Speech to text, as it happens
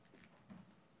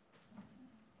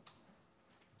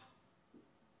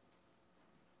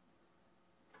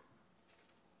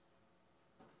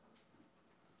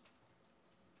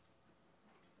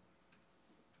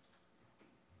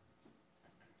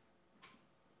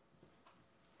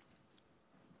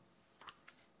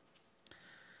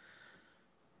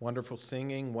Wonderful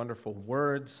singing, wonderful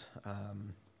words.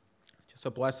 Just a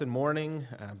blessed morning,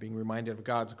 being reminded of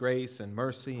God's grace and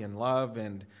mercy and love,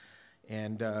 and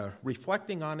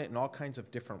reflecting on it in all kinds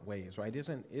of different ways, right?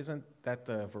 Isn't that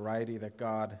the variety that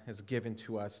God has given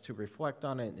to us to reflect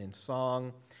on it in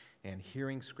song and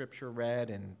hearing Scripture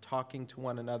read and talking to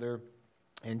one another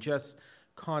and just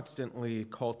constantly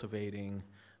cultivating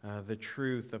the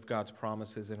truth of God's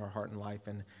promises in our heart and life.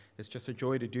 And it's just a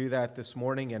joy to do that this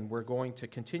morning, and we're going to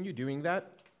continue doing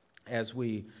that as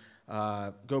we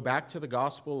go back to the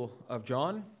Gospel of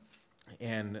John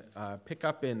and pick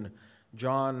up in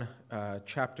John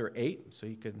chapter 8. So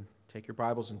you can take your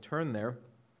Bibles and turn there.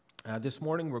 This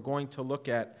morning we're going to look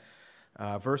at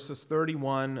verses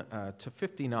 31 to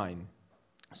 59.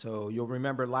 So you'll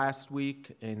remember last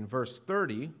week in verse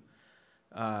 30,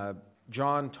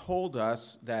 John told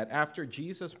us that after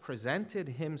Jesus presented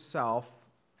himself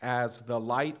as the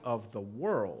light of the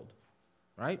world,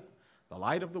 right? The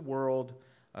light of the world,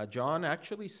 John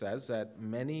actually says that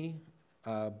many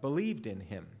believed in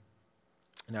him.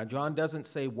 Now, John doesn't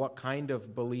say what kind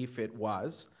of belief it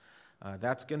was.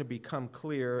 That's going to become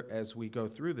clear as we go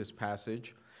through this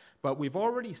passage. But we've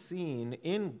already seen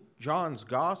in John's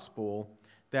gospel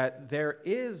that there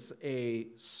is a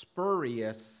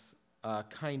spurious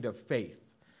kind of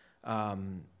faith.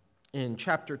 In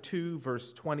chapter 2,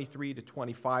 verse 23 to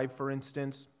 25, for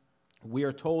instance, we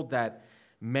are told that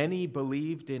many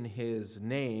believed in his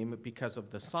name because of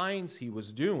the signs he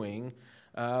was doing,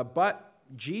 but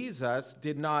Jesus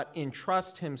did not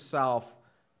entrust himself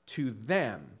to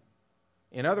them.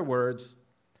 In other words,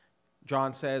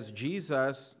 John says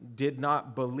Jesus did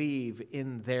not believe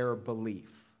in their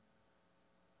belief.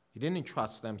 He didn't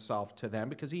entrust himself to them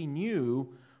because he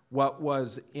knew what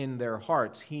was in their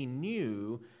hearts. He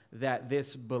knew that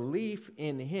this belief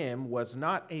in him was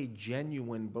not a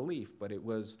genuine belief, but it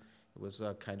was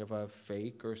a kind of a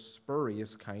fake or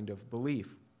spurious kind of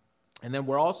belief. And then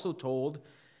we're also told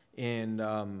in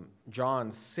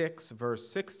John 6, verse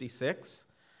 66,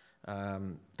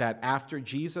 that after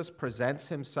Jesus presents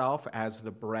himself as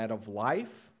the bread of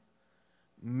life,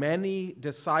 many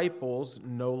disciples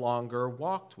no longer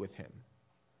walked with him.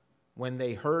 When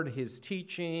they heard his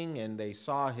teaching and they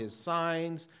saw his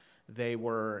signs, they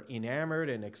were enamored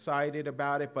and excited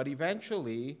about it. But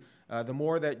eventually, the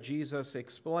more that Jesus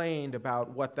explained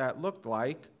about what that looked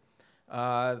like,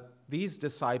 these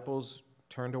disciples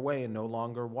turned away and no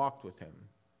longer walked with him.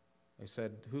 They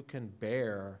said, "Who can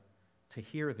bear to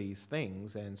hear these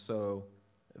things?" And so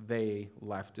they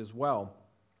left as well.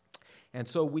 And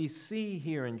so we see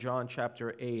here in John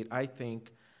chapter 8, I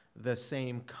think, the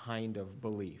same kind of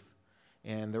belief.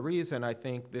 And the reason I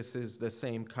think this is the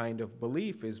same kind of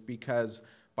belief is because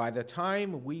by the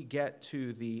time we get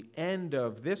to the end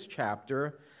of this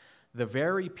chapter, the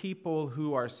very people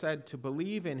who are said to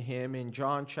believe in him in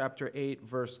John chapter 8,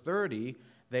 verse 30,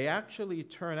 they actually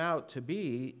turn out to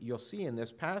be, you'll see in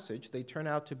this passage, they turn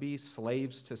out to be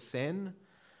slaves to sin.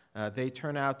 They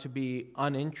turn out to be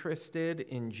uninterested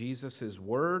in Jesus'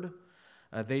 word.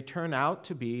 They turn out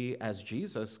to be, as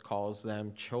Jesus calls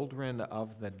them, children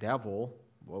of the devil.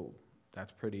 Whoa,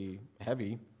 that's pretty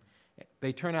heavy.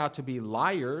 They turn out to be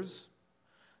liars,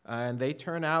 and they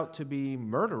turn out to be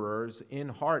murderers in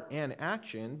heart and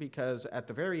action, because at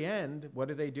the very end, what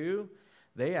do?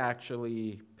 They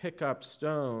actually pick up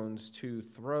stones to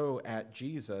throw at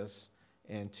Jesus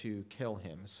and to kill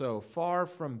him. So far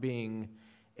from being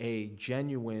a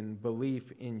genuine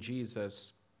belief in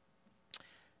Jesus,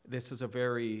 this is a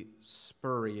very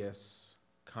spurious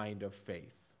kind of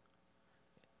faith.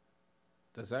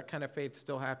 Does that kind of faith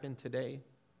still happen today?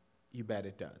 You bet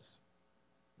it does.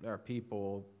 There are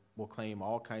people who will claim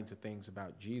all kinds of things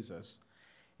about Jesus,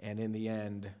 and in the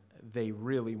end, they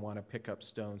really want to pick up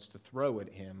stones to throw at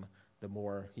him the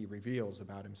more he reveals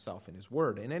about himself in his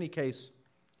word. In any case,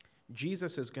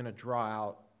 Jesus is going to draw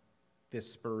out this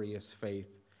spurious faith.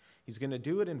 He's going to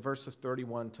do it in verses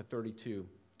 31 to 32.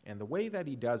 And the way that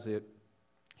he does it,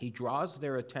 he draws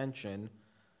their attention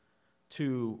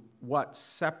to what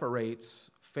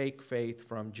separates fake faith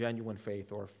from genuine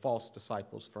faith, or false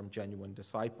disciples from genuine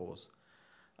disciples.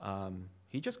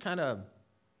 He just kind of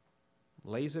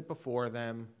lays it before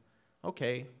them.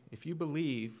 Okay, if you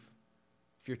believe,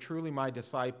 if you're truly my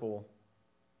disciple,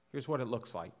 here's what it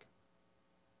looks like.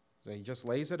 So he just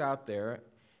lays it out there,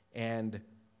 and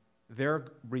their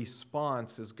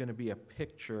response is going to be a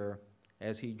picture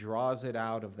as he draws it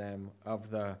out of them of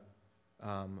the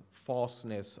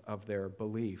falseness of their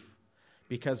belief.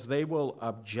 Because they will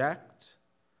object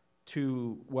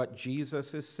to what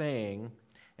Jesus is saying,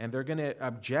 and they're going to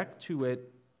object to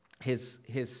it, his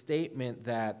statement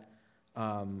that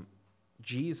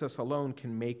Jesus alone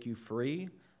can make you free,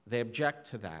 they object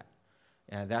to that.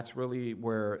 And that's really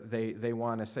where they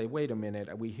want to say, wait a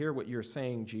minute, we hear what you're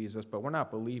saying, Jesus, but we're not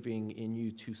believing in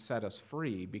you to set us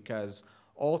free, because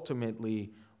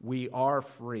ultimately we are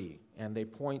free. And they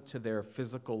point to their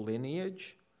physical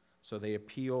lineage. So they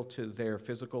appeal to their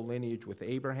physical lineage with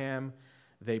Abraham.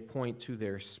 They point to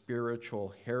their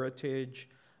spiritual heritage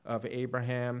of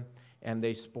Abraham, and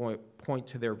they point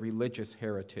to their religious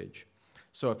heritage.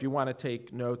 So if you want to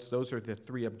take notes, those are the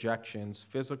three objections: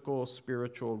 physical,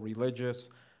 spiritual, religious,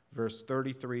 verse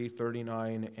 33,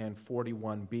 39, and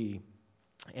 41b.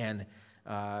 And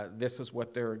this is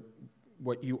what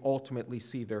you ultimately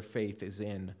see their faith is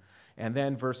in. And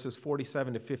then verses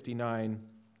 47 to 59,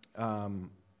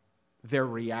 their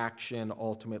reaction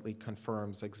ultimately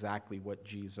confirms exactly what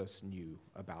Jesus knew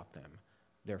about them,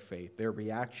 their faith. Their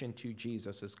reaction to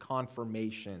Jesus is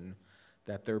confirmation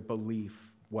that their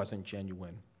belief wasn't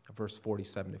genuine. Verse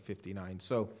 47 to 59.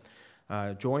 So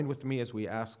join with me as we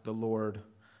ask the Lord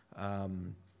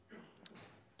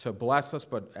to bless us,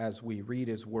 but as we read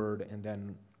his word, and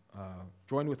then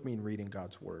join with me in reading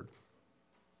God's word.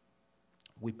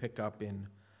 We pick up in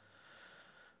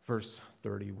verse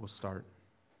 30. We'll start.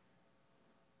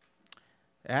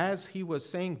 As he was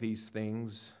saying these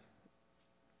things,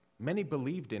 many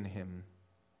believed in him.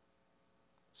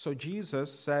 So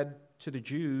Jesus said to the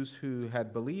Jews who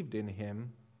had believed in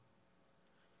him,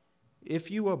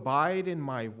 "If you abide in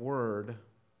my word,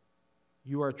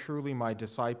 you are truly my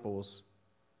disciples,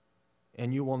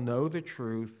 and you will know the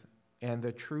truth, and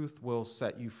the truth will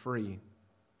set you free."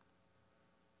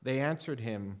 They answered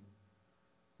him,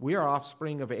 "We are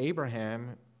offspring of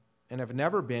Abraham and have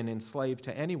never been enslaved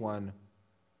to anyone.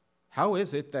 How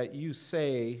is it that you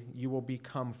say you will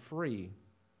become free?"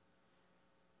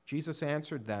 Jesus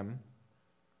answered them,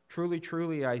 "Truly,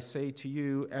 truly, I say to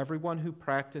you, everyone who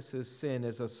practices sin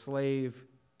is a slave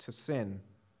to sin.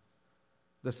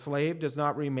 The slave does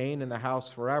not remain in the house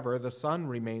forever, the son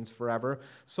remains forever.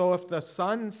 So if the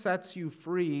Son sets you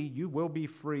free, you will be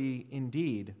free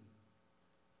indeed.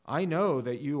 I know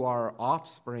that you are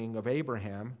offspring of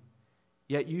Abraham,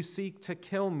 yet you seek to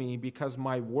kill me because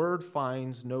my word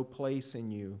finds no place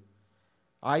in you.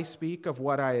 I speak of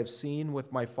what I have seen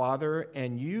with my father,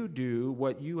 and you do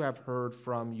what you have heard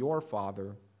from your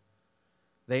father."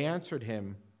 They answered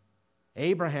him,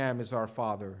 "Abraham is our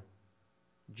father."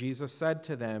 Jesus said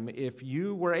to them, "If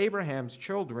you were Abraham's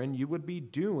children, you would be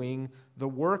doing the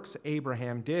works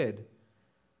Abraham did.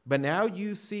 But now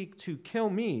you seek to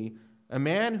kill me, a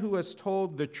man who has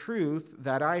told the truth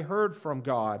that I heard from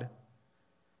God.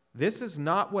 This is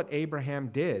not what Abraham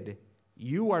did.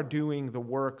 You are doing the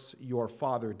works your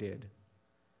father did."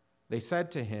 They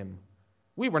said to him,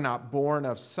 "We were not born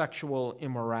of sexual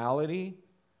immorality.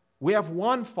 We have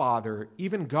one Father,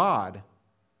 even God."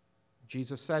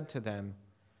 Jesus said to them,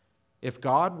 "If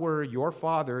God were your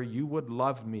Father, you would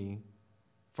love me,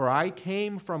 for I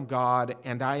came from God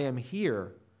and I am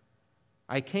here.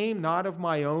 I came not of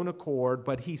my own accord,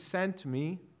 but he sent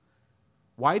me.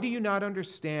 Why do you not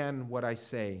understand what I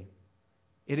say?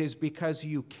 It is because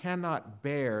you cannot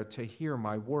bear to hear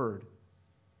my word.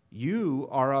 You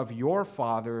are of your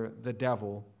father, the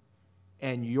devil,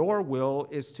 and your will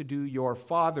is to do your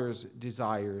father's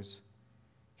desires.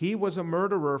 He was a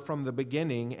murderer from the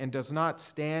beginning and does not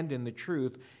stand in the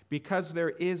truth, because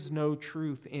there is no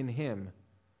truth in him.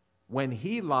 When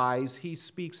he lies, he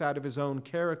speaks out of his own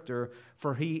character,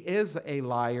 for he is a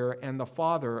liar and the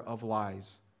father of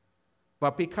lies.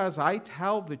 But because I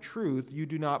tell the truth, you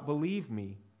do not believe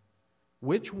me.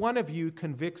 Which one of you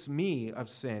convicts me of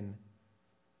sin?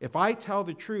 If I tell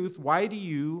the truth, why do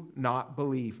you not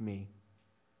believe me?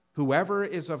 Whoever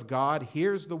is of God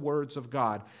hears the words of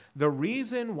God. The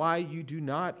reason why you do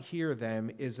not hear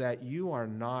them is that you are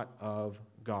not of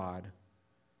God."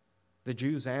 The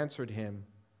Jews answered him,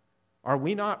 "Are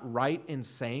we not right in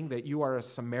saying that you are a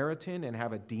Samaritan and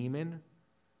have a demon?"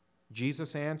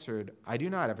 Jesus answered, "I do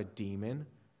not have a demon,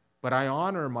 but I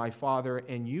honor my Father,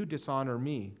 and you dishonor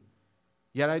me.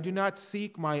 Yet I do not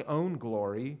seek my own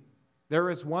glory. There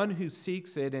is one who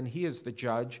seeks it, and he is the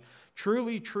judge.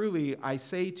 Truly, truly, I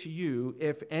say to you,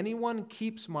 if anyone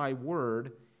keeps my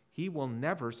word, he will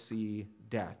never see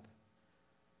death."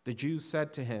 The Jews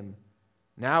said to him,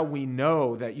 "Now we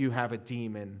know that you have a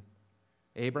demon.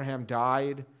 Abraham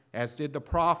died, as did the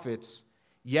prophets.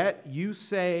 Yet you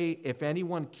say, if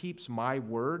anyone keeps my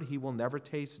word, he will never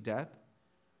taste death.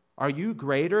 Are you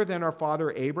greater than our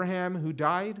father Abraham, who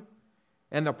died?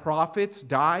 And the prophets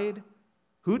died?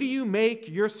 Who do you make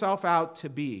yourself out to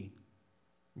be?"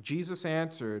 Jesus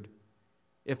answered,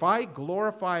 "If I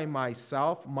glorify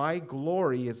myself, my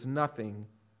glory is nothing.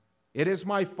 It is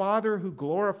my Father who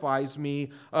glorifies me,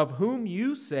 of whom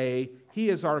you say he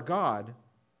is our God.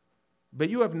 But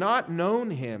you have not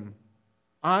known him.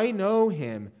 I know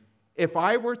him. If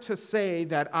I were to say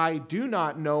that I do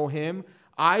not know him,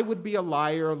 I would be a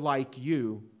liar like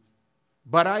you.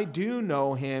 But I do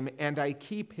know him, and I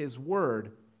keep his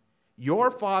word.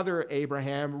 Your father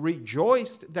Abraham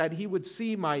rejoiced that he would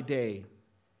see my day.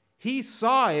 He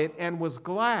saw it and was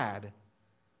glad.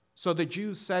 So the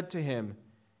Jews said to him,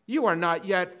 You are not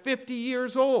yet 50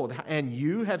 years old, and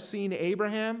you have seen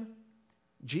Abraham?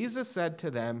 Jesus said to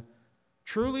them,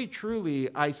 Truly, truly,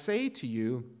 I say to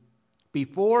you,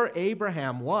 before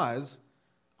Abraham was,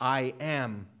 I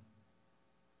am.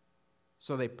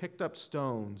 So they picked up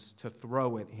stones to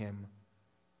throw at him.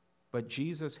 But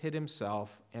Jesus hid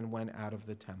himself and went out of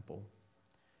the temple.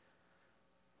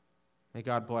 May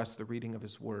God bless the reading of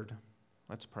his word.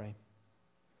 Let's pray.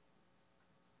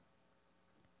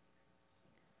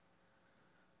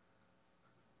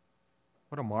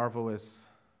 What a marvelous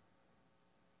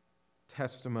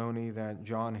testimony that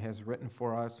John has written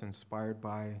for us, inspired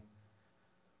by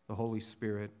the Holy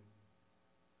Spirit.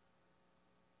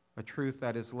 A truth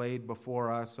that is laid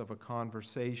before us of a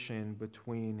conversation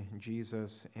between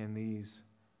Jesus and these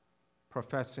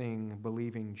professing,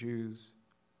 believing Jews,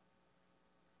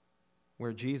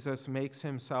 where Jesus makes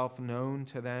himself known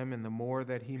to them, and the more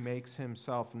that he makes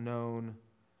himself known,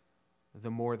 the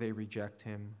more they reject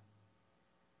him.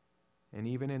 And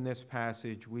even in this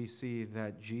passage, we see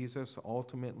that Jesus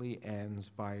ultimately ends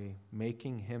by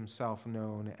making himself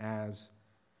known as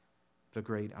the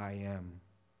great I am.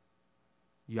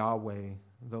 Yahweh,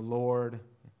 the Lord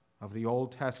of the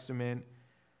Old Testament,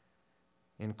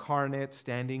 incarnate,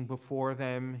 standing before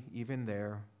them even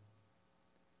there.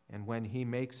 And when he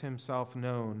makes himself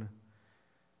known,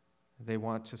 they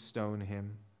want to stone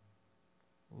him.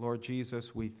 Lord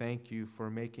Jesus, we thank you for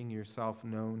making yourself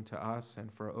known to us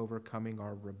and for overcoming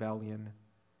our rebellion,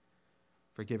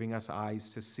 for giving us eyes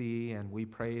to see. And we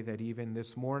pray that even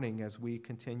this morning, as we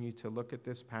continue to look at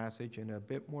this passage in a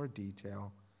bit more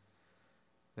detail,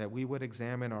 that we would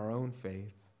examine our own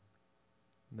faith,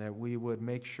 that we would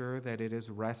make sure that it is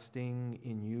resting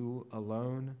in you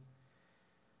alone,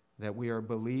 that we are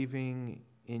believing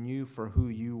in you for who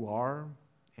you are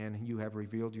and you have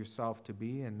revealed yourself to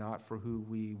be, and not for who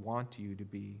we want you to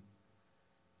be,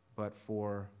 but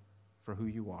for who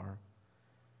you are,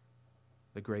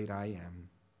 the great I am,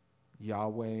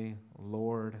 Yahweh,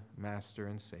 Lord, Master,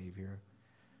 and Savior.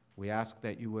 We ask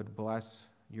that you would bless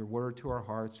your word to our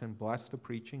hearts and bless the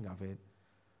preaching of it,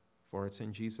 for it's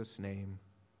in Jesus' name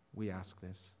we ask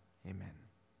this. Amen.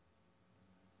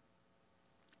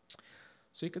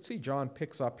 So you can see John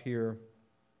picks up here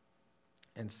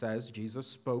and says Jesus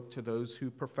spoke to those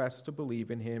who profess to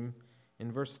believe in him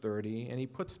in verse 30, and he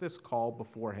puts this call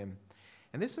before him.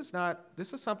 And this is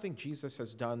something Jesus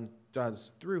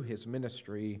does through his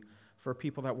ministry for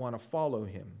people that want to follow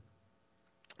him.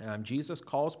 Jesus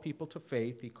calls people to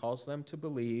faith. He calls them to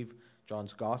believe.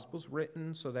 John's gospel's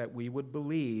written so that we would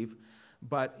believe.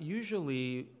 But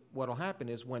usually what will happen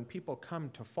is when people come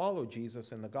to follow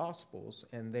Jesus in the gospels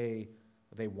and they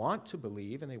want to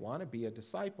believe and they want to be a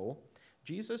disciple,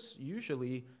 Jesus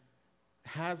usually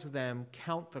has them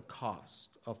count the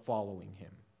cost of following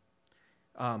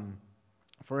him.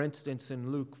 For instance,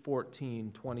 in Luke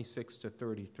 14, 26 to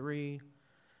 33,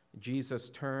 Jesus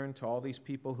turned to all these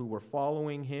people who were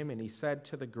following him, and he said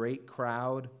to the great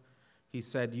crowd, he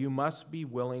said, "You must be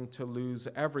willing to lose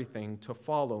everything to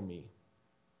follow me.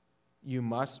 You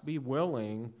must be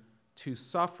willing to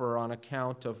suffer on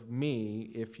account of me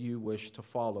if you wish to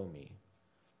follow me."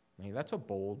 I mean, that's a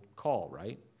bold call,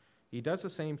 right? He does the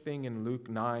same thing in Luke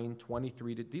 9,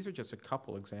 23. These are just a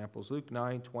couple examples. Luke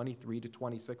 9, 23 to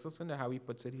 26. Listen to how he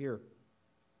puts it here.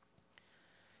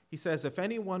 He says, "If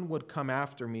anyone would come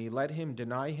after me, let him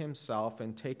deny himself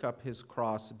and take up his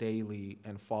cross daily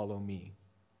and follow me.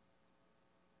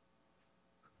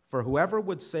 For whoever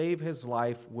would save his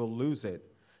life will lose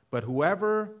it, but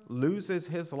whoever loses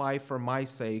his life for my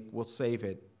sake will save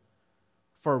it.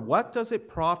 For what does it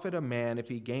profit a man if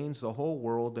he gains the whole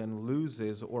world and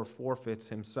loses or forfeits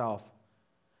himself?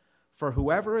 For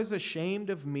whoever is ashamed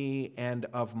of me and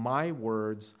of my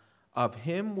words, of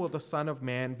him will the Son of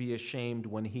Man be ashamed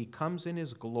when he comes in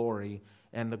his glory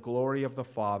and the glory of the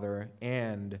Father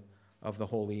and of the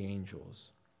holy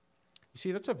angels." You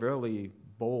see, that's a really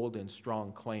bold and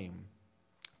strong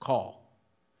call.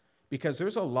 Because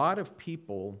there's a lot of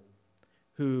people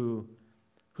who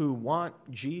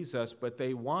want Jesus, but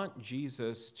they want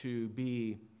Jesus to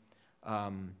be,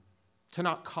 to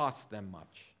not cost them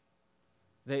much.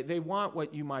 They want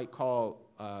what you might call,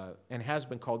 and has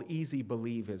been called, easy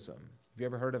believism. Have you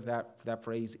ever heard of that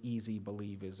phrase, easy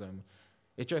believism?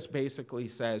 It just basically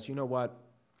says, you know what,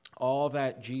 all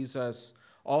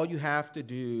you have to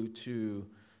do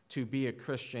to be a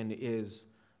Christian is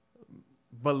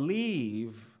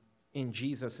believe in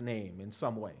Jesus' name in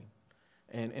some way.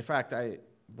 And in fact, I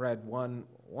read one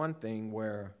thing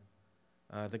where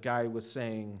the guy was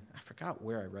saying, I forgot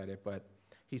where I read it, but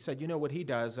he said, you know what he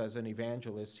does as an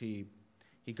evangelist? He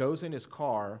goes in his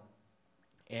car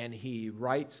and he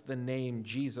writes the name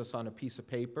Jesus on a piece of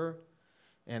paper,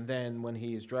 and then when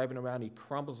he's driving around, he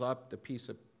crumbles up the piece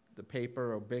of the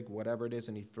paper or big whatever it is,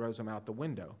 and he throws them out the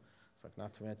window. It's like,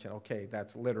 not to mention, okay,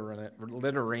 that's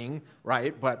littering,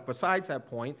 right? But besides that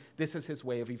point, this is his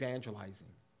way of evangelizing.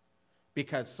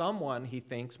 Because someone, he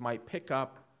thinks, might pick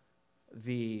up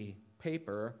the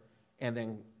paper and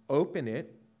then open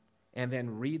it and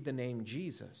then read the name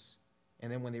Jesus.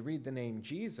 And then when they read the name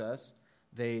Jesus,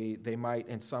 they might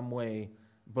in some way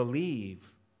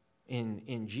believe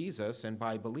in Jesus, and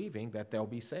by believing that they'll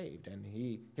be saved. And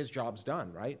his job's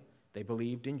done, right? They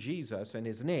believed in Jesus and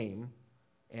his name,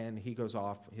 and he goes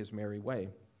off his merry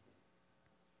way.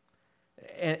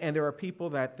 And there are people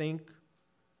that think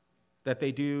that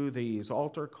they do these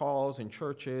altar calls in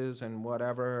churches and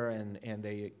whatever, and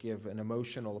they give an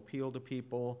emotional appeal to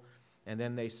people, and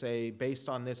then they say, based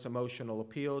on this emotional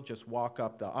appeal, just walk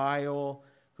up the aisle.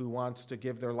 Who wants to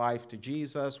give their life to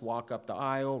Jesus? Walk up the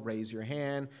aisle, raise your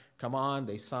hand, come on.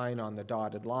 They sign on the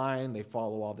dotted line, they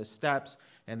follow all the steps,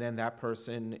 and then that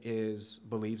person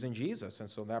believes in Jesus,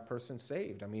 and so that person's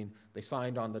saved. I mean, they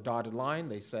signed on the dotted line,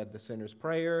 they said the sinner's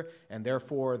prayer, and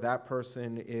therefore that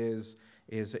person is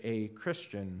a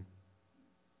Christian.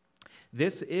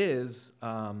 This is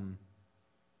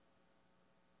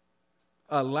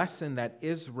a lesson that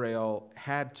Israel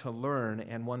had to learn,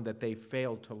 and one that they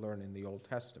failed to learn in the Old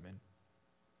Testament.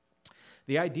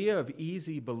 The idea of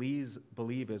easy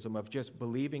believism, of just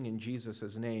believing in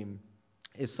Jesus' name,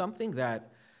 is something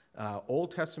that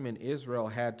Old Testament Israel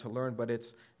had to learn, but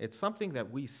it's something that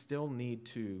we still need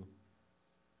to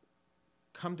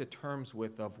come to terms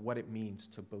with, of what it means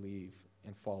to believe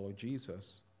and follow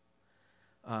Jesus.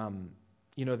 I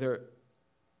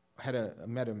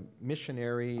met a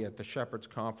missionary at the Shepherds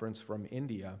Conference from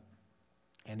India,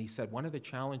 and he said one of the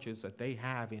challenges that they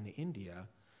have in India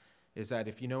is that,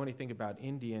 if you know anything about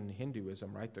Indian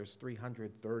Hinduism, right, there's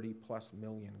 330 plus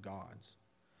million gods.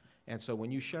 And so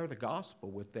when you share the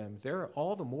gospel with them, they're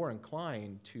all the more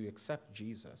inclined to accept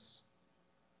Jesus.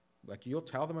 Like, you'll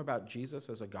tell them about Jesus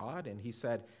as a God, and he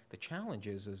said the challenge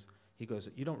is he goes,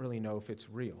 you don't really know if it's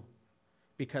real.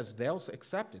 Because they'll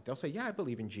accept it. They'll say, yeah, I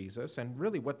believe in Jesus. And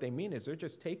really what they mean is they're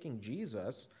just taking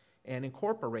Jesus and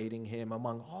incorporating him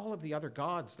among all of the other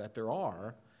gods that there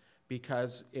are,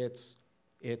 because it's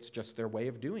just their way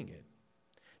of doing it.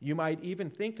 You might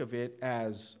even think of it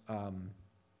as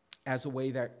a way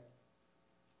that,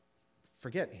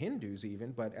 forget Hindus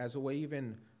even, but as a way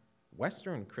even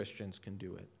Western Christians can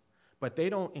do it. But they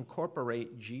don't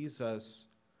incorporate Jesus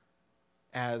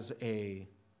as a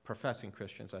professing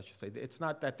Christians, I should say. It's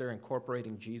not that they're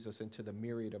incorporating Jesus into the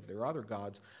myriad of their other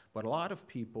gods, but a lot of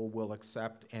people will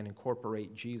accept and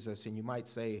incorporate Jesus, and you might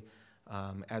say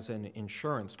as an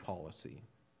insurance policy.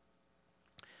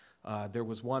 There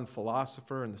was one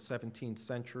philosopher in the 17th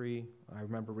century, I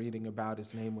remember reading about,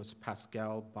 his name was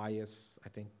Pascal,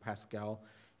 Pascal,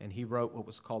 and he wrote what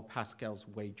was called Pascal's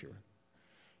Wager.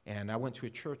 And I went to a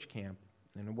church camp,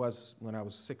 and it was when I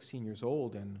was 16 years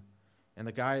old, and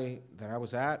the guy that I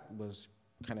was at was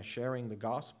kind of sharing the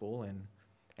gospel,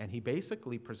 and he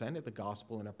basically presented the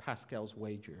gospel in a Pascal's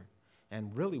Wager.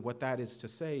 And really what that is to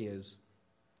say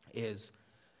is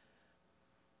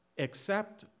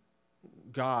accept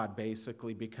God,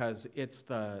 basically, because it's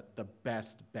the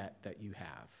best bet that you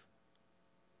have.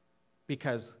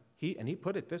 Because he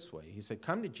put it this way, he said,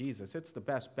 come to Jesus, it's the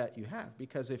best bet you have.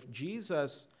 Because if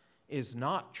Jesus is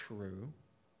not true,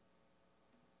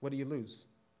 what do you lose?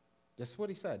 That's what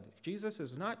he said. If Jesus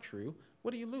is not true,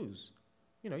 what do you lose?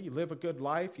 You know, you live a good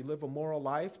life, you live a moral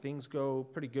life, things go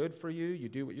pretty good for you, you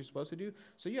do what you're supposed to do,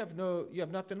 so you have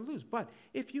nothing to lose. But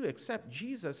if you accept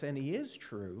Jesus and he is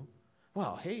true,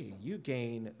 well, hey, you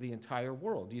gain the entire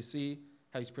world. Do you see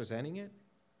how he's presenting it?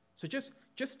 So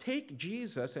just take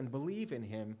Jesus and believe in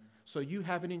him, so you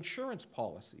have an insurance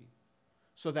policy,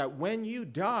 so that when you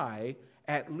die,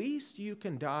 at least you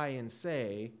can die and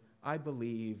say, I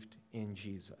believed in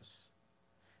Jesus.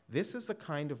 This is the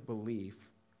kind of belief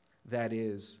that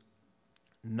is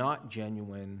not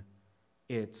genuine,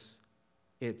 it's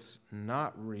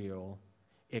not real,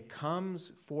 it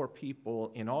comes for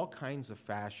people in all kinds of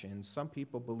fashions. Some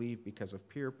people believe because of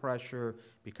peer pressure,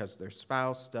 because their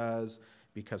spouse does,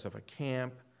 because of a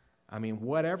camp. I mean,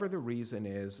 whatever the reason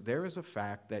is, there is a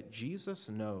fact that Jesus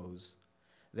knows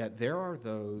that there are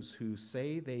those who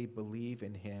say they believe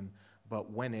in him,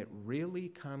 but when it really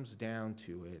comes down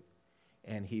to it,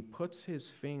 and he puts his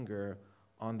finger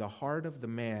on the heart of the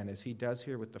man, as he does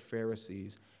here with the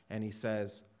Pharisees, and he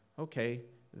says, okay,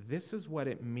 this is what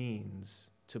it means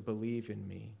to believe in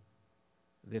me.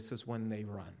 This is when they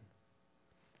run.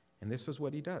 And this is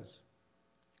what he does.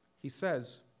 He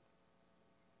says,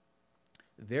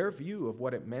 their view of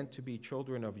what it meant to be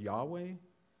children of Yahweh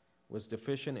was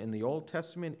deficient in the Old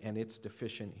Testament, and it's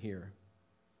deficient here.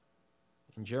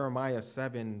 In Jeremiah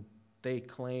 7, they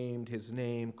claimed his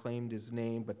name,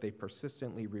 but they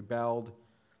persistently rebelled.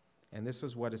 And this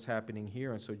is what is happening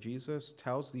here. And so Jesus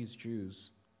tells these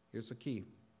Jews, here's the key.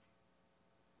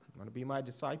 You want to be my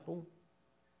disciple?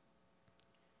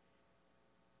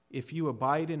 If you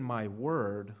abide in my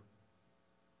word,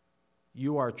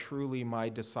 you are truly my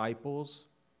disciples,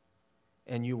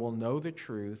 and you will know the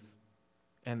truth,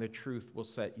 and the truth will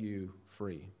set you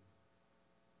free.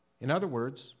 In other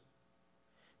words,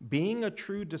 being a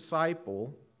true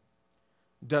disciple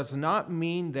does not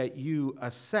mean that you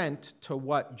assent to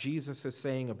what Jesus is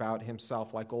saying about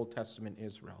himself, like Old Testament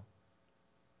Israel.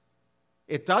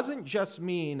 It doesn't just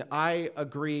mean I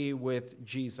agree with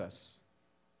Jesus.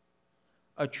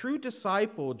 A true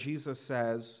disciple, Jesus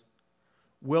says,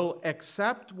 will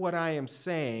accept what I am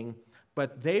saying,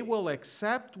 but they will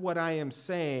accept what I am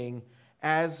saying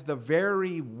as the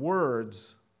very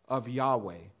words of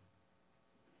Yahweh.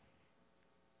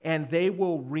 And they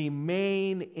will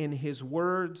remain in his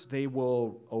words. They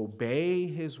will obey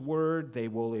his word. They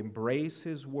will embrace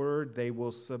his word. They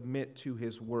will submit to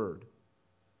his word.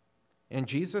 And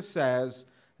Jesus says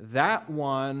that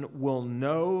one will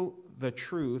know the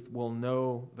truth, will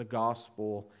know the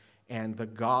gospel, and the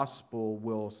gospel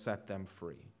will set them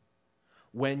free.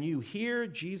 When you hear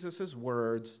Jesus'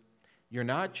 words, you're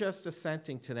not just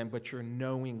assenting to them, but you're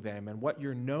knowing them. And what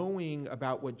you're knowing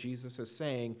about what Jesus is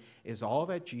saying is all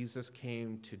that Jesus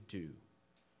came to do.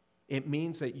 It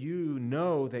means that you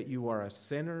know that you are a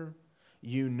sinner.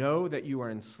 You know that you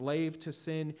are enslaved to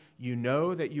sin. You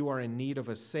know that you are in need of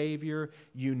a Savior.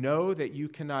 You know that you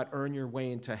cannot earn your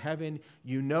way into heaven.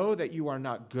 You know that you are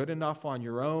not good enough on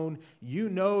your own. You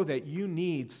know that you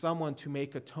need someone to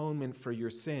make atonement for your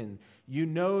sin. You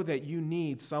know that you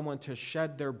need someone to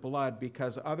shed their blood,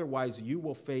 because otherwise you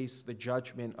will face the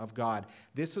judgment of God.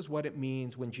 This is what it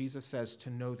means when Jesus says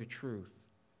to know the truth.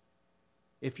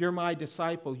 If you're my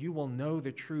disciple, you will know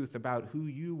the truth about who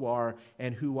you are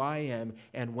and who I am.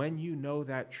 And when you know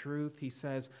that truth, he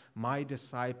says, my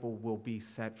disciple will be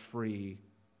set free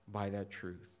by that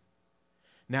truth.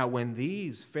 Now, when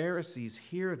these Pharisees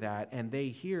hear that and they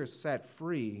hear set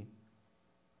free,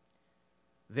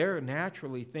 they're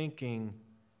naturally thinking,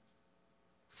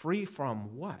 free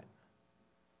from what?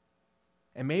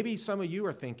 And maybe some of you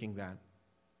are thinking that.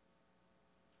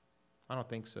 I don't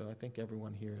think so. I think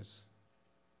everyone here is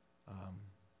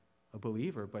a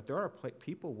believer, but there are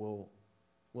people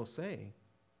will say,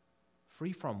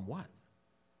 free from what?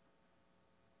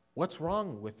 What's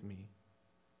wrong with me?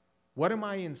 What am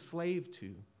I enslaved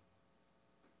to?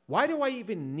 Why do I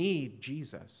even need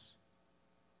Jesus?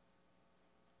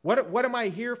 What am I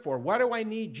here for? Why do I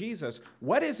need Jesus?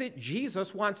 What is it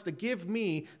Jesus wants to give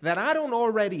me that I don't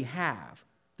already have?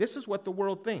 This is what the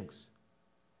world thinks.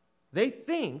 They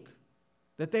think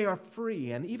that they are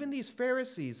free. And even these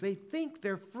Pharisees, they think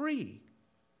they're free.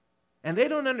 And they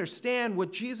don't understand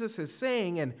what Jesus is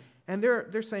saying, and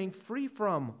they're saying, free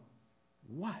from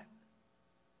what?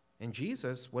 And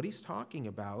Jesus, what he's talking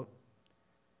about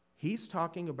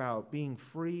being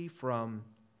free from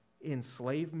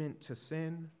enslavement to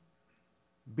sin,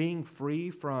 being free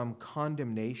from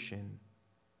condemnation,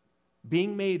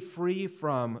 being made free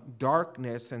from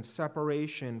darkness and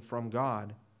separation from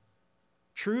God.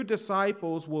 True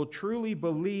disciples will truly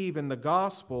believe in the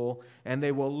gospel, and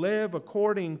they will live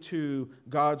according to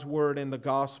God's word in the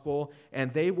gospel,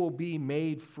 and they will be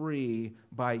made free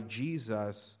by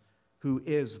Jesus, who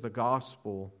is the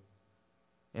gospel.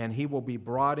 And he will be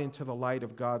brought into the light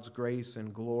of God's grace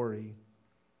and glory.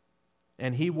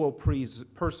 And he will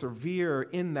persevere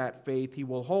in that faith. He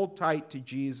will hold tight to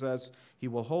Jesus. He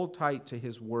will hold tight to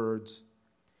his words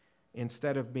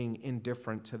instead of being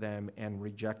indifferent to them and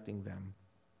rejecting them.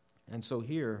 And so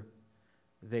here,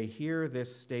 they hear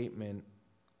this statement.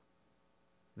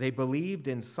 They believed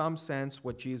in some sense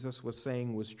what Jesus was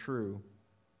saying was true,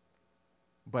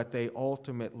 but they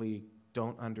ultimately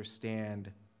don't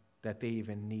understand that they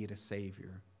even need a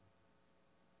Savior.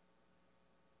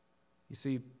 You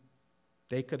see,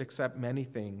 they could accept many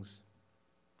things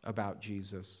about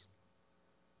Jesus,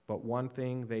 but one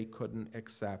thing they couldn't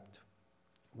accept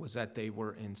was that they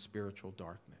were in spiritual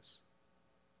darkness.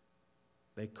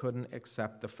 They couldn't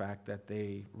accept the fact that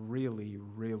they really,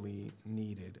 really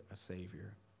needed a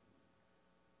Savior.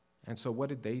 And so what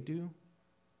did they do?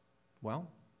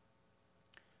 Well,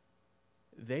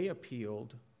 they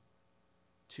appealed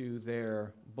to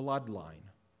their bloodline.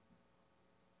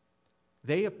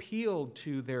 They appealed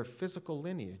to their physical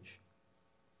lineage.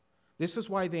 This is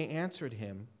why they answered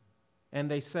him, and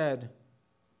they said,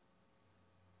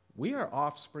 "We are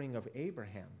offspring of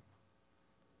Abraham,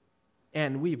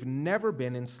 and we've never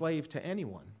been enslaved to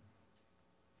anyone.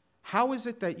 How is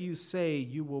it that you say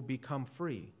you will become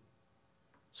free?"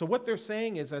 So what they're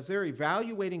saying is, as they're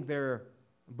evaluating their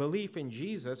belief in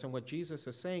Jesus and what Jesus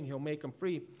is saying, he'll make them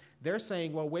free, they're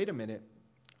saying, well, wait a minute.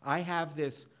 I have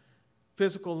this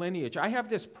physical lineage. I have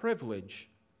this privilege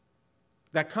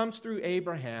that comes through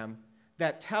Abraham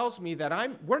that tells me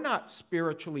that we're not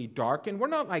spiritually darkened. We're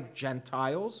not like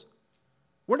Gentiles.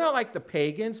 We're not like the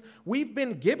pagans. We've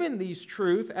been given these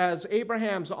truths as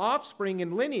Abraham's offspring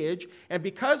and lineage, and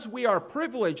because we are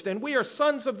privileged and we are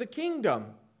sons of the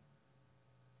kingdom,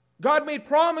 God made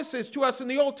promises to us in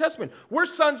the Old Testament. We're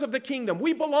sons of the kingdom.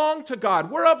 We belong to God.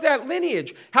 We're of that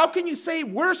lineage. How can you say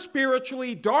we're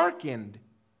spiritually darkened?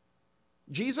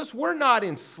 Jesus, we're not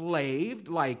enslaved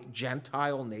like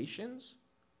Gentile nations.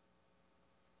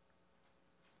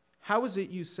 How is it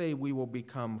you say we will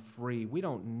become free? We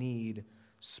don't need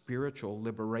spiritual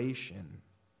liberation.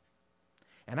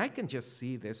 And I can just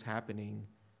see this happening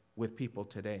with people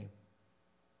today.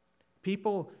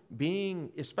 People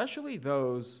being, especially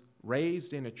those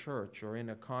raised in a church or in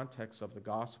a context of the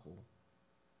gospel,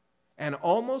 and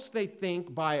almost they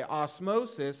think by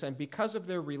osmosis and because of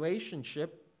their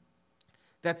relationship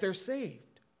that they're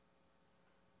saved.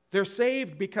 They're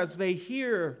saved because they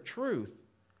hear truth.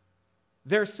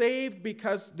 They're saved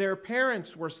because their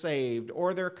parents were saved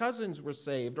or their cousins were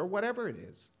saved or whatever it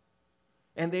is.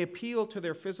 And they appeal to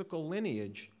their physical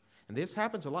lineage. And this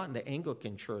happens a lot in the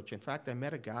Anglican church. In fact, I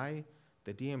met a guy,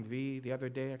 the DMV, the other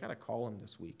day. I got to call him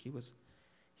this week. He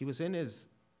was in his,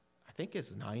 I think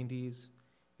his 90s.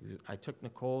 I took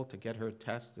Nicole to get her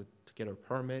test, to get her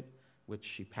permit, which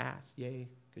she passed. Yay,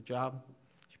 good job.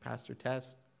 She passed her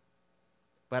test.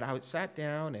 But I sat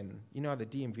down, and you know how the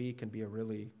DMV can be a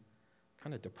really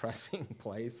kind of depressing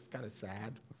place. It's kind of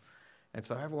sad. And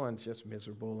so everyone's just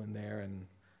miserable in there, and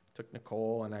took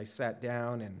Nicole, and I sat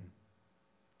down,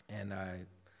 and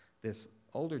this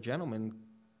older gentleman,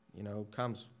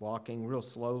 comes walking real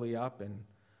slowly up, and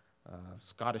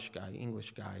Scottish guy,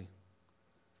 English guy.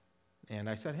 And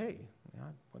I said, hey,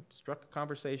 I struck a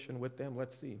conversation with them.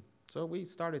 Let's see. So we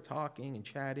started talking and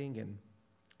chatting,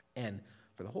 and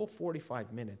for the whole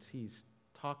 45 minutes, he's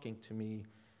talking to me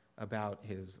about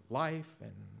his life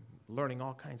and learning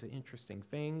all kinds of interesting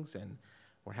things, and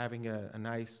we're having a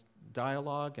nice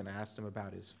dialogue, and I asked him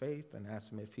about his faith and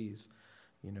asked him if he's,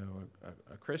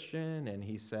 a Christian, and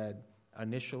he said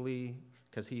initially,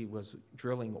 because he was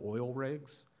drilling oil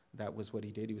rigs, that was what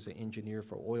he did. He was an engineer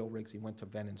for oil rigs. He went to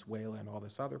Venezuela and all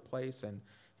this other place, and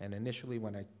initially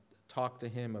when I talked to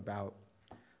him about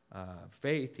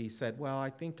faith, he said, well,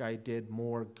 I think I did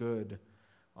more good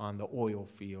on the oil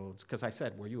fields, because I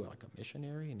said, were you like a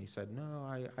missionary? And he said, no,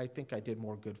 I think I did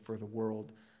more good for the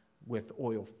world with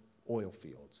oil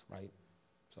fields, right?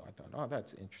 So I thought, oh,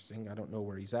 that's interesting. I don't know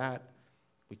where he's at.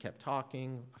 We kept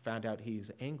talking. I found out he's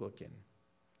Anglican.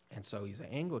 And so he's an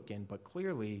Anglican, but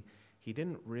clearly he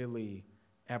didn't really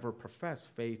ever profess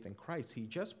faith in Christ. He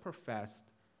just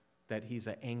professed that he's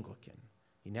an Anglican.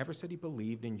 He never said he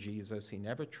believed in Jesus. He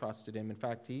never trusted him. In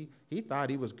fact, he thought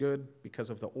he was good because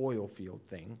of the oil field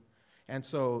thing. And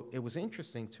so it was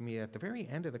interesting to me at the very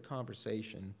end of the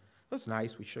conversation. It was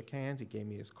nice. We shook hands. He gave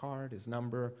me his card, his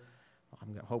number.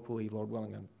 Hopefully, Lord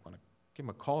willing, I want to give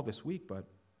him a call this week.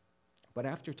 But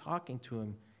after talking to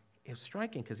him, it was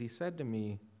striking because he said to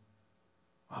me,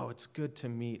 oh, it's good to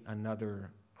meet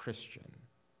another Christian.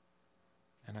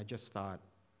 And I just thought,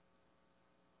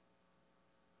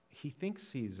 he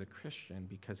thinks he's a Christian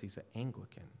because he's an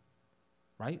Anglican,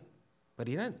 right? But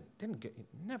he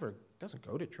never doesn't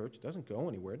go to church, doesn't go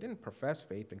anywhere, didn't profess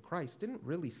faith in Christ, didn't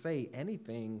really say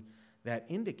anything that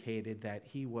indicated that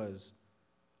he was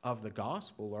of the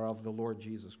gospel or of the Lord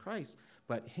Jesus Christ.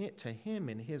 But to him,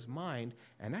 in his mind,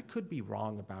 and I could be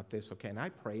wrong about this, okay, and I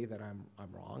pray that I'm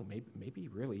wrong, maybe he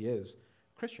really is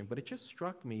Christian, but it just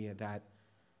struck me that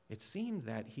it seemed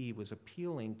that he was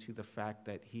appealing to the fact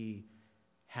that he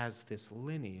has this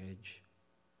lineage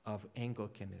of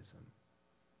Anglicanism.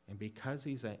 And because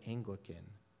he's an Anglican,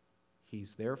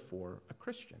 he's therefore a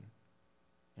Christian.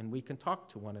 And we can talk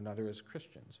to one another as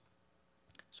Christians.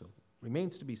 So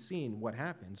remains to be seen what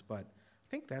happens, but I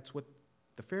think that's what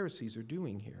the Pharisees are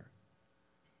doing here.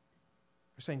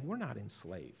 They're saying, we're not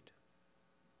enslaved.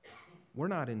 We're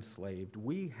not enslaved.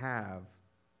 We have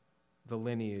the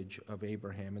lineage of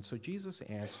Abraham. And so Jesus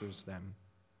answers them.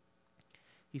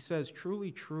 He says,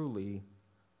 truly, truly,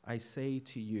 I say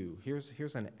to you.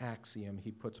 Here's an axiom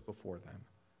he puts before them.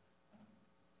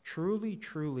 Truly,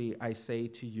 truly, I say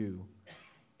to you,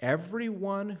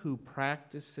 everyone who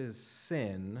practices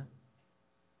sin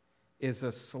is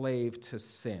a slave to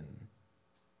sin.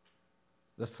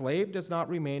 The slave does not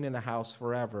remain in the house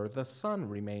forever. The son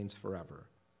remains forever.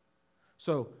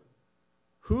 So,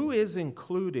 who is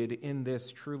included in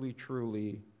this truly,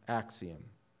 truly axiom?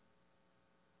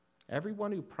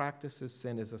 Everyone who practices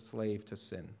sin is a slave to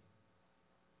sin.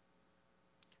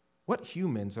 What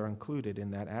humans are included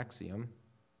in that axiom?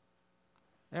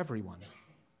 Everyone.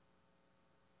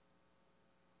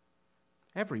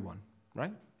 Everyone,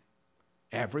 right?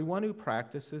 Everyone who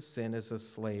practices sin is a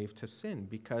slave to sin,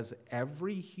 because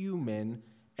every human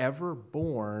ever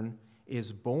born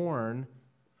is born,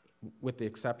 with the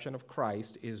exception of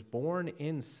Christ, is born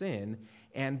in sin,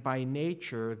 and by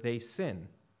nature they sin.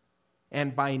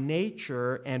 And by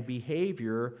nature and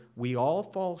behavior, we all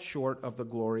fall short of the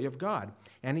glory of God.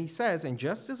 And he says, and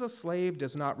just as a slave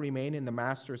does not remain in the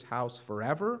master's house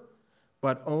forever,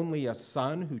 but only a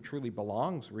son who truly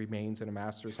belongs remains in a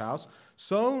master's house,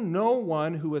 so no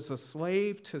one who is a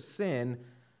slave to sin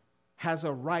has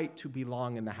a right to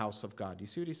belong in the house of God. Do you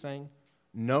see what he's saying?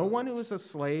 No one who is a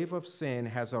slave of sin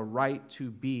has a right to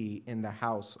be in the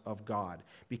house of God,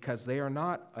 because they are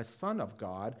not a son of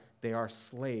God, they are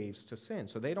slaves to sin.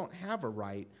 So they don't have a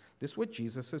right. This is what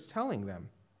Jesus is telling them.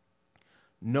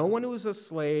 No one who is a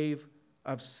slave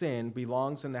of sin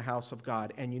belongs in the house of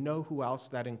God. And you know who else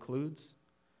that includes?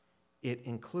 It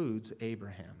includes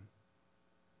Abraham.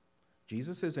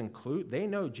 They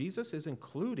know Jesus is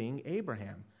including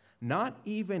Abraham. Not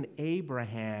even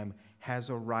Abraham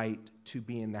has a right to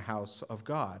be in the house of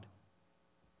God.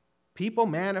 People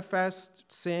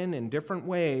manifest sin in different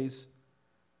ways.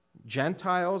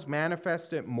 Gentiles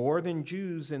manifest it more than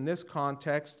Jews in this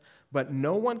context, but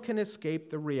no one can escape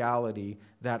the reality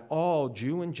that all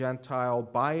Jew and Gentile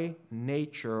by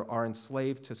nature are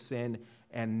enslaved to sin,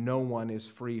 and no one is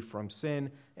free from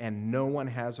sin, and no one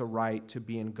has a right to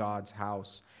be in God's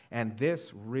house. And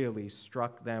this really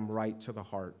struck them right to the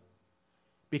heart,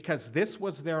 because this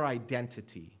was their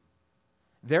identity.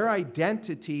 Their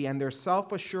identity and their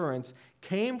self-assurance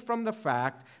came from the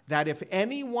fact that if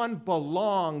anyone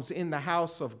belongs in the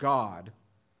house of God,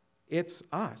 it's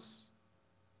us.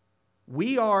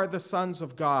 We are the sons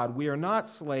of God. We are not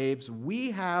slaves.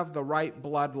 We have the right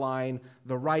bloodline,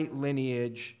 the right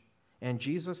lineage. And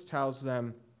Jesus tells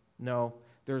them, no,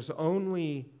 there's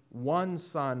only one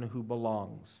son who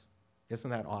belongs.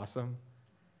 Isn't that awesome?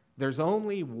 There's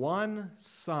only one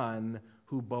son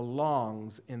who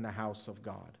belongs in the house of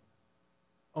God.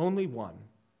 Only one.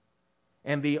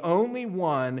 And the only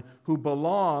one who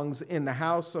belongs in the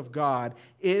house of God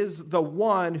is the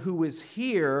one who is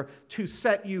here to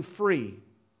set you free.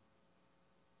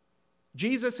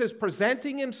 Jesus is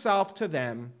presenting himself to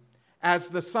them as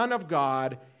the Son of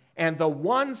God, and the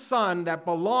one Son that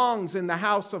belongs in the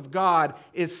house of God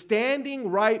is standing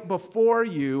right before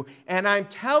you. And I'm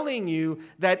telling you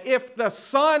that if the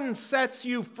Son sets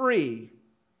you free,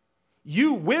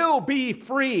 you will be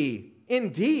free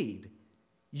indeed.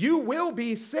 You will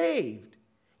be saved.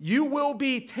 You will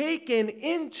be taken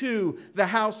into the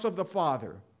house of the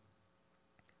Father.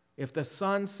 If the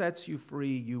Son sets you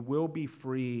free, you will be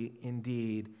free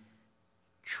indeed,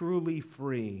 truly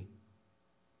free.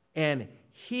 And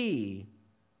he,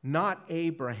 not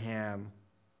Abraham,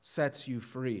 sets you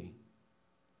free.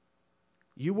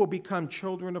 You will become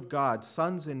children of God,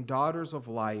 sons and daughters of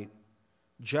light,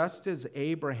 just as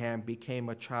Abraham became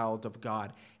a child of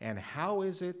God. And how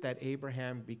is it that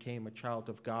Abraham became a child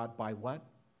of God? By what?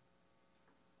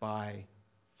 By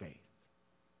faith.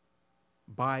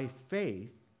 By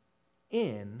faith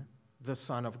in the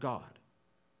Son of God.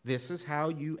 This is how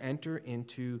you enter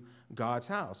into God's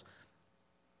house.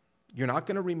 You're not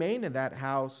going to remain in that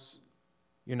house.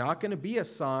 You're not going to be a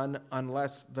son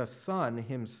unless the Son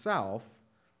himself,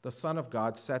 the Son of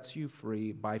God, sets you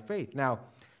free by faith. Now,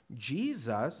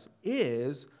 Jesus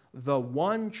is the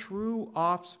one true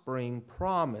offspring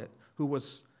who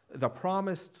was the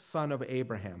promised son of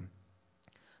Abraham.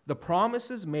 The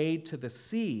promise is made to the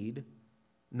seed,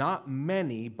 not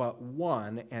many, but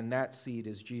one, and that seed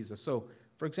is Jesus. So,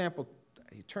 for example,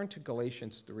 you turn to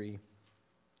Galatians 3.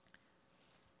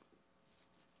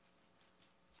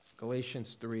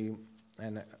 Galatians 3,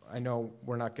 and I know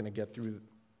we're not going to get through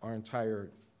our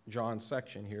entire John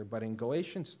section here, but in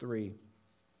Galatians 3,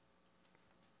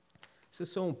 this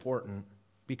is so important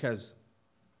because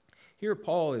here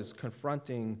Paul is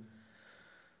confronting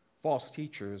false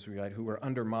teachers, right, who were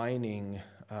undermining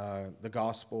the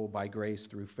gospel by grace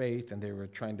through faith, and they were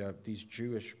these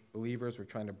Jewish believers were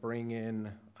trying to bring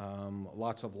in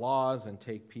lots of laws and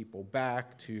take people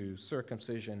back to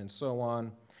circumcision and so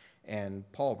on. And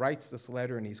Paul writes this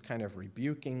letter, and he's kind of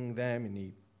rebuking them, and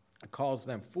he calls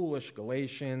them foolish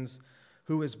Galatians.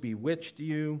 Who has bewitched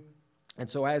you? And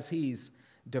so as he's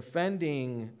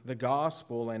defending the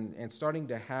gospel and starting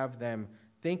to have them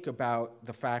think about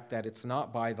the fact that it's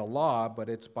not by the law, but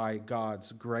it's by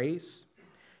God's grace,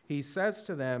 he says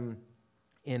to them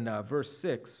in verse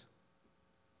 6,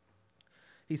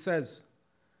 he says,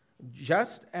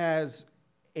 just as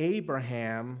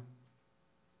Abraham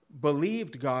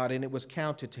believed God and it was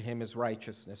counted to him as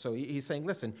righteousness. So he's saying,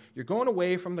 listen, you're going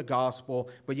away from the gospel,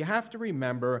 but you have to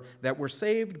remember that we're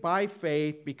saved by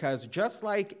faith because just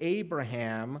like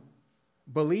Abraham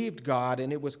believed God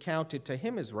and it was counted to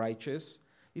him as righteous,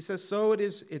 he says, so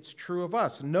it's true of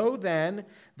us. Know then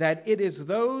that it is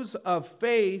those of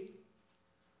faith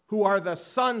who are the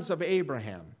sons of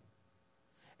Abraham.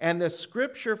 And the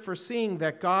scripture foreseeing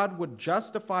that God would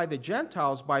justify the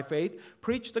Gentiles by faith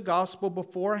preached the gospel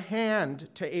beforehand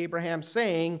to Abraham,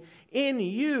 saying, in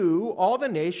you all the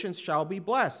nations shall be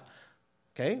blessed.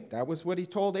 Okay, that was what he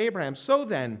told Abraham. So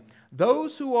then,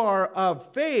 those who are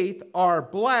of faith are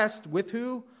blessed with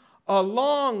who?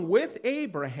 Along with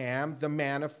Abraham, the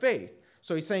man of faith.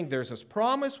 So he's saying there's this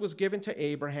promise was given to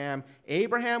Abraham.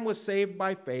 Abraham was saved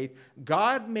by faith.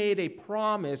 God made a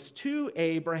promise to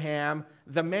Abraham,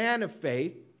 the man of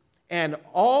faith, and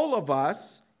all of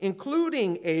us,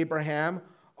 including Abraham,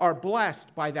 are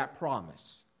blessed by that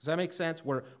promise. Does that make sense?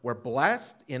 We're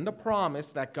blessed in the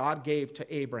promise that God gave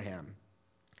to Abraham.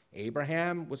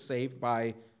 Abraham was saved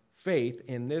by faith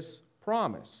in this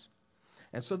promise.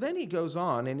 And so then he goes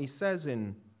on and he says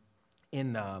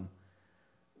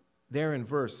there in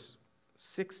verse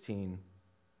 16,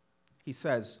 he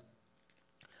says,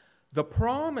 the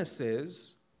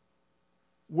promises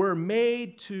were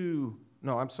made to,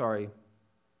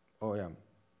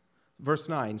 verse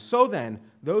 9. So then,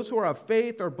 those who are of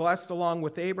faith are blessed along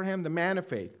with Abraham, the man of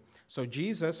faith. So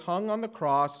Jesus hung on the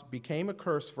cross, became a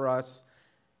curse for us,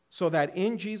 so that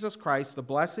in Jesus Christ the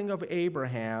blessing of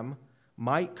Abraham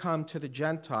might come to the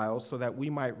Gentiles, so that we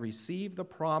might receive the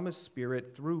promised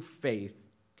Spirit through faith,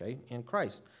 in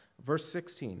Christ. Verse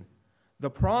 16,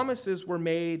 the promises were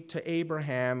made to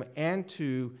Abraham and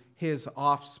to his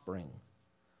offspring.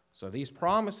 So these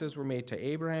promises were made to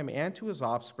Abraham and to his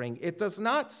offspring. It does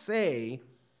not say,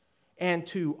 and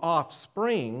to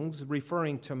offsprings,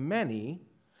 referring to many,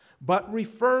 but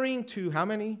referring to how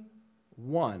many?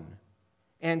 One.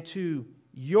 And to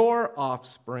your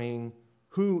offspring,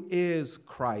 who is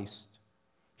Christ.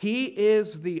 He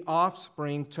is the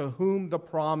offspring to whom the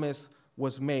promise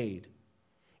was made.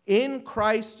 In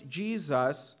Christ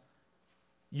Jesus,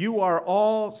 you are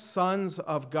all sons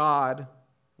of God,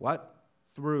 what?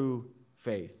 Through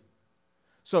faith.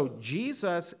 So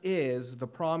Jesus is the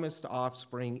promised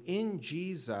offspring. In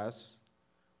Jesus,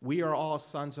 we are all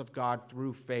sons of God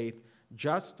through faith,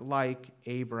 just like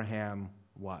Abraham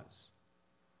was.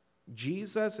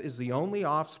 Jesus is the only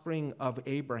offspring of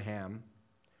Abraham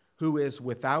who is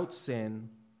without sin,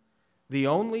 the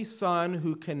only son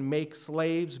who can make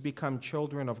slaves become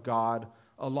children of God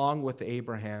along with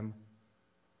Abraham.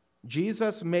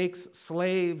 Jesus makes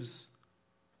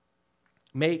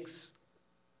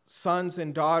sons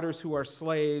and daughters who are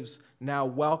slaves now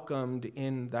welcomed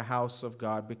in the house of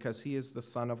God because he is the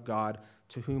Son of God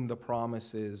to whom the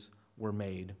promises were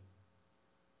made.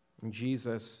 And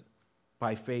Jesus,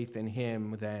 by faith in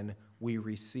him, then we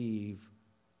receive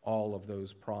all of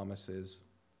those promises.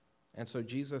 And so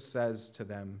Jesus says to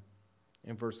them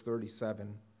in verse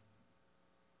 37,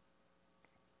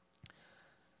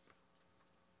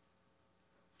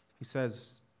 he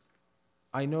says,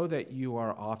 I know that you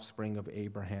are offspring of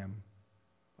Abraham.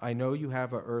 I know you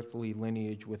have an earthly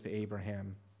lineage with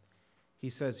Abraham. He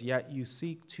says, yet you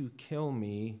seek to kill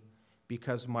me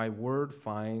because my word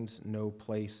finds no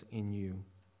place in you.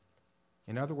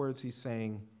 In other words, he's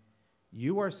saying,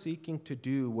 you are seeking to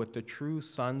do what the true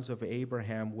sons of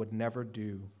Abraham would never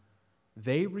do.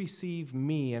 They receive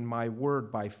me and my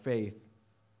word by faith.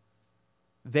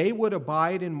 They would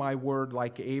abide in my word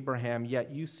like Abraham, yet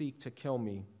you seek to kill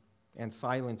me and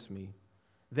silence me.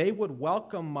 They would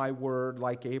welcome my word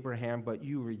like Abraham, but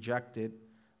you reject it.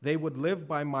 They would live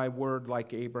by my word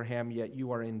like Abraham, yet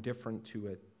you are indifferent to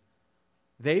it.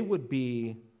 They would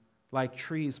be like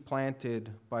trees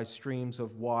planted by streams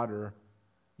of water,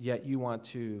 yet you want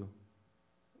to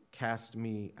cast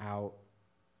me out.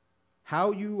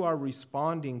 How you are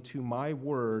responding to my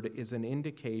word is an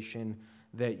indication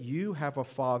that you have a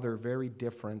father very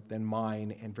different than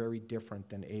mine and very different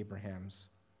than Abraham's.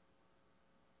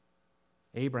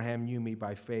 Abraham knew me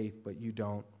by faith, but you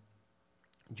don't.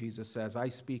 Jesus says, I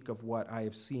speak of what I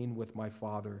have seen with my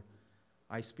father.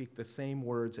 I speak the same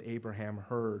words Abraham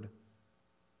heard,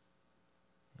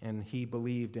 and he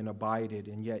believed and abided,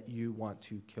 and yet you want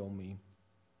to kill me.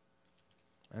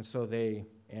 And so they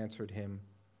answered him,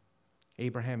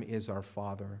 Abraham is our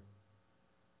father.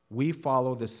 We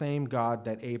follow the same God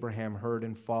that Abraham heard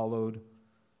and followed.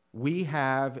 We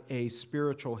have a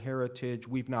spiritual heritage.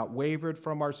 We've not wavered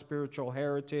from our spiritual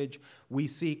heritage. We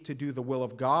seek to do the will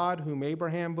of God, whom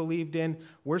Abraham believed in.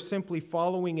 We're simply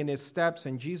following in his steps.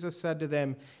 And Jesus said to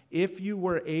them, if you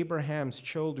were Abraham's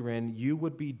children, you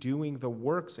would be doing the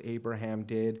works Abraham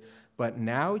did. But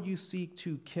now you seek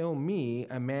to kill me,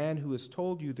 a man who has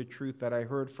told you the truth that I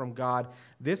heard from God.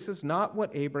 This is not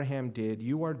what Abraham did.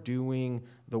 You are doing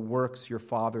the works your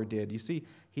father did. You see,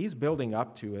 he's building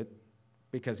up to it,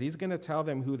 because he's going to tell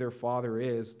them who their father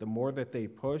is. The more that they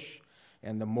push,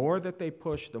 and the more that they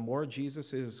push, the more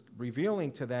Jesus is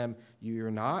revealing to them, you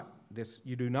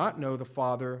do not know the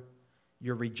Father.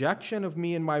 Your rejection of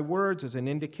me and my words is an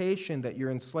indication that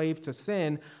you're enslaved to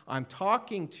sin. I'm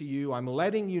talking to you, I'm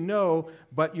letting you know,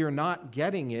 but you're not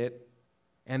getting it.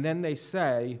 And then they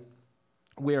say,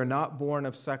 we are not born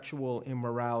of sexual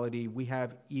immorality. We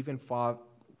have even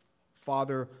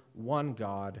Father, one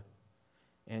God.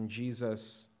 And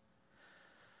Jesus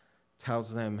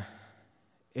tells them,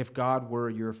 if God were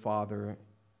your father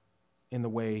in the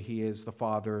way he is the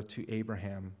father to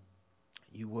Abraham,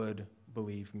 you would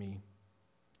believe me.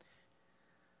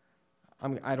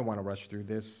 I don't want to rush through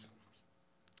this,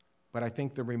 but I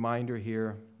think the reminder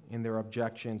here in their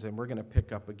objections, and we're going to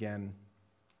pick up again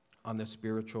on the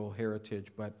spiritual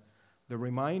heritage, but the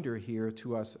reminder here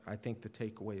to us, I think the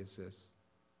takeaway is this.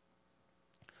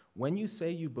 When you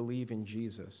say you believe in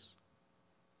Jesus,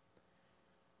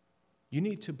 you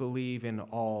need to believe in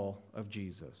all of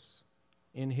Jesus.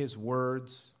 In his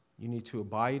words, you need to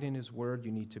abide in his word,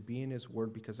 you need to be in his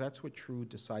word, because that's what true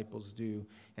disciples do.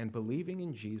 And believing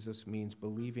in Jesus means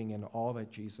believing in all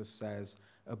that Jesus says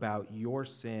about your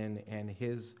sin and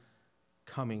his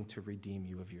coming to redeem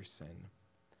you of your sin.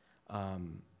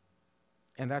 And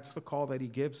that's the call that he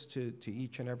gives to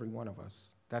each and every one of us.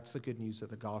 That's the good news of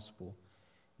the gospel.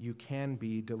 You can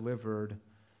be delivered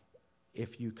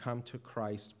if you come to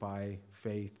Christ by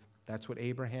faith. That's what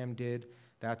Abraham did.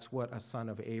 That's what a son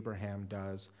of Abraham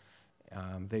does.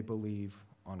 They believe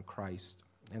on Christ.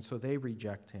 And so they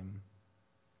reject him.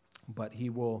 But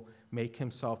he will make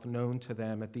himself known to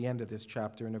them at the end of this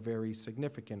chapter in a very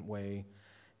significant way,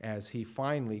 as he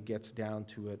finally gets down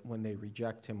to it when they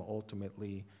reject him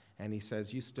ultimately. And he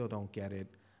says, you still don't get it,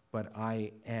 but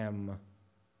I am.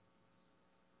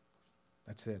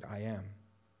 That's it, I am.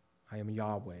 I am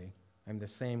Yahweh. I'm the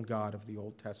same God of the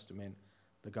Old Testament,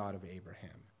 the God of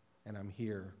Abraham. And I'm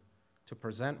here to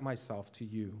present myself to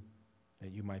you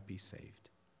that you might be saved.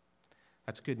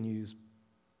 That's good news,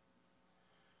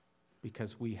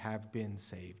 because we have been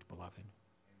saved, beloved.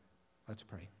 Let's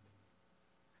pray.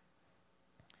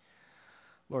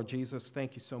 Lord Jesus,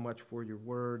 thank you so much for your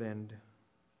word. And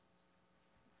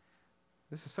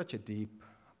this is such a deep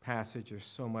passage. There's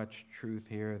so much truth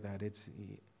here that it's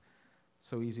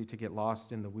so easy to get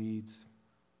lost in the weeds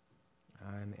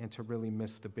and to really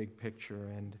miss the big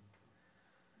picture.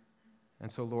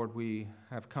 And so, Lord, we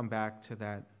have come back to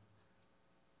that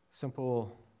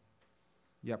simple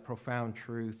yet profound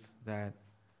truth that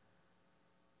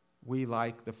we,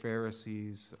 like the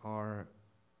Pharisees, are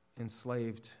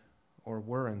enslaved or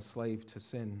were enslaved to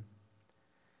sin.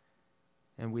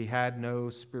 And we had no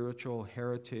spiritual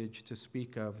heritage to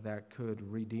speak of that could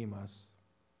redeem us,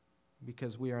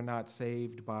 because we are not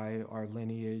saved by our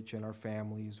lineage and our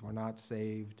families. We're not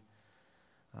saved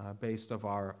based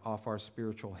off our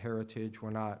spiritual heritage. We're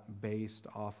not based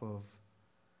off of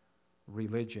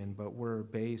religion, but we're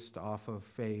based off of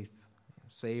faith,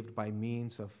 saved by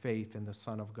means of faith in the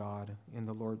Son of God, in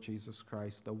the Lord Jesus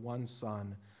Christ, the one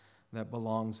Son that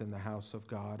belongs in the house of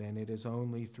God. And it is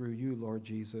only through you, Lord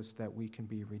Jesus, that we can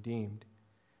be redeemed.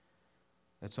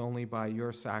 It's only by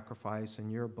your sacrifice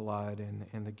and your blood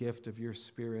and the gift of your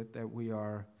Spirit that we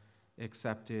are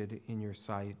accepted in your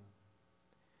sight.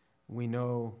 We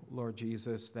know, Lord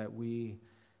Jesus, that we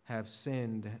have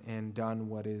sinned and done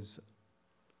what is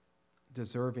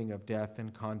deserving of death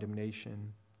and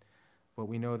condemnation. But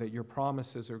we know that your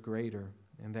promises are greater,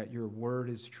 and that your word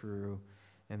is true,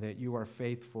 and that you are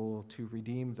faithful to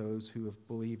redeem those who have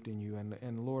believed in you.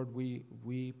 And Lord,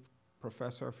 we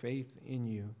profess our faith in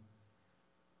you,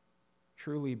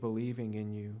 truly believing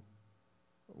in you.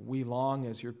 We long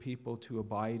as your people to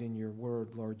abide in your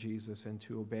word, Lord Jesus, and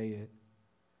to obey it.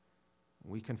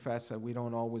 We confess that we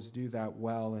don't always do that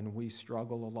well, and we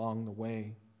struggle along the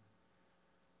way.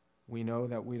 We know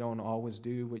that we don't always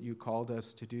do what you called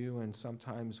us to do, and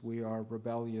sometimes we are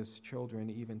rebellious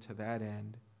children even to that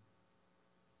end.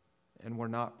 And we're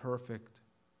not perfect.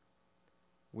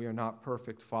 We are not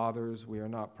perfect fathers. We are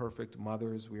not perfect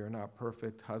mothers. We are not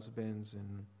perfect husbands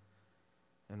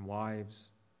and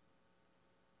wives.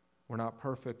 We're not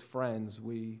perfect friends.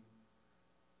 We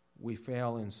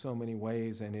fail in so many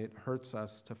ways, and it hurts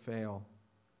us to fail.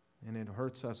 And it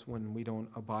hurts us when we don't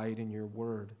abide in your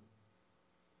word.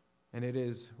 And it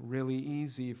is really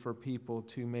easy for people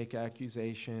to make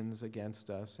accusations against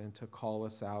us and to call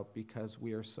us out because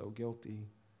we are so guilty.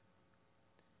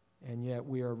 And yet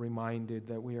we are reminded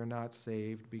that we are not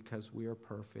saved because we are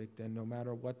perfect. And no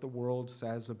matter what the world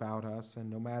says about us, and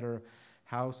no matter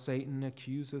how Satan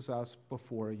accuses us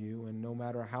before you, and no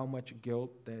matter how much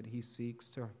guilt that he seeks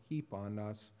to heap on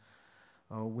us,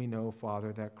 we know,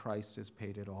 Father, that Christ has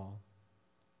paid it all,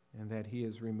 and that he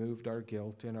has removed our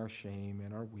guilt and our shame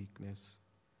and our weakness.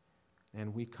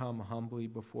 And we come humbly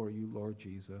before you, Lord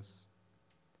Jesus.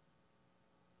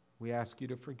 We ask you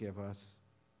to forgive us,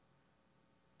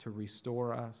 to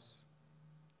restore us,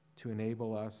 to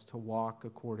enable us to walk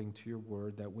according to your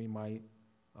word, that we might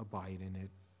abide in it.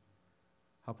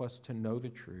 Help us to know the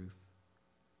truth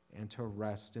and to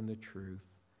rest in the truth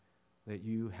that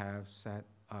you have set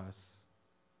us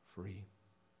free.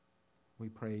 We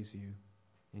praise you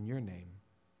in your name.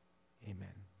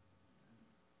 Amen.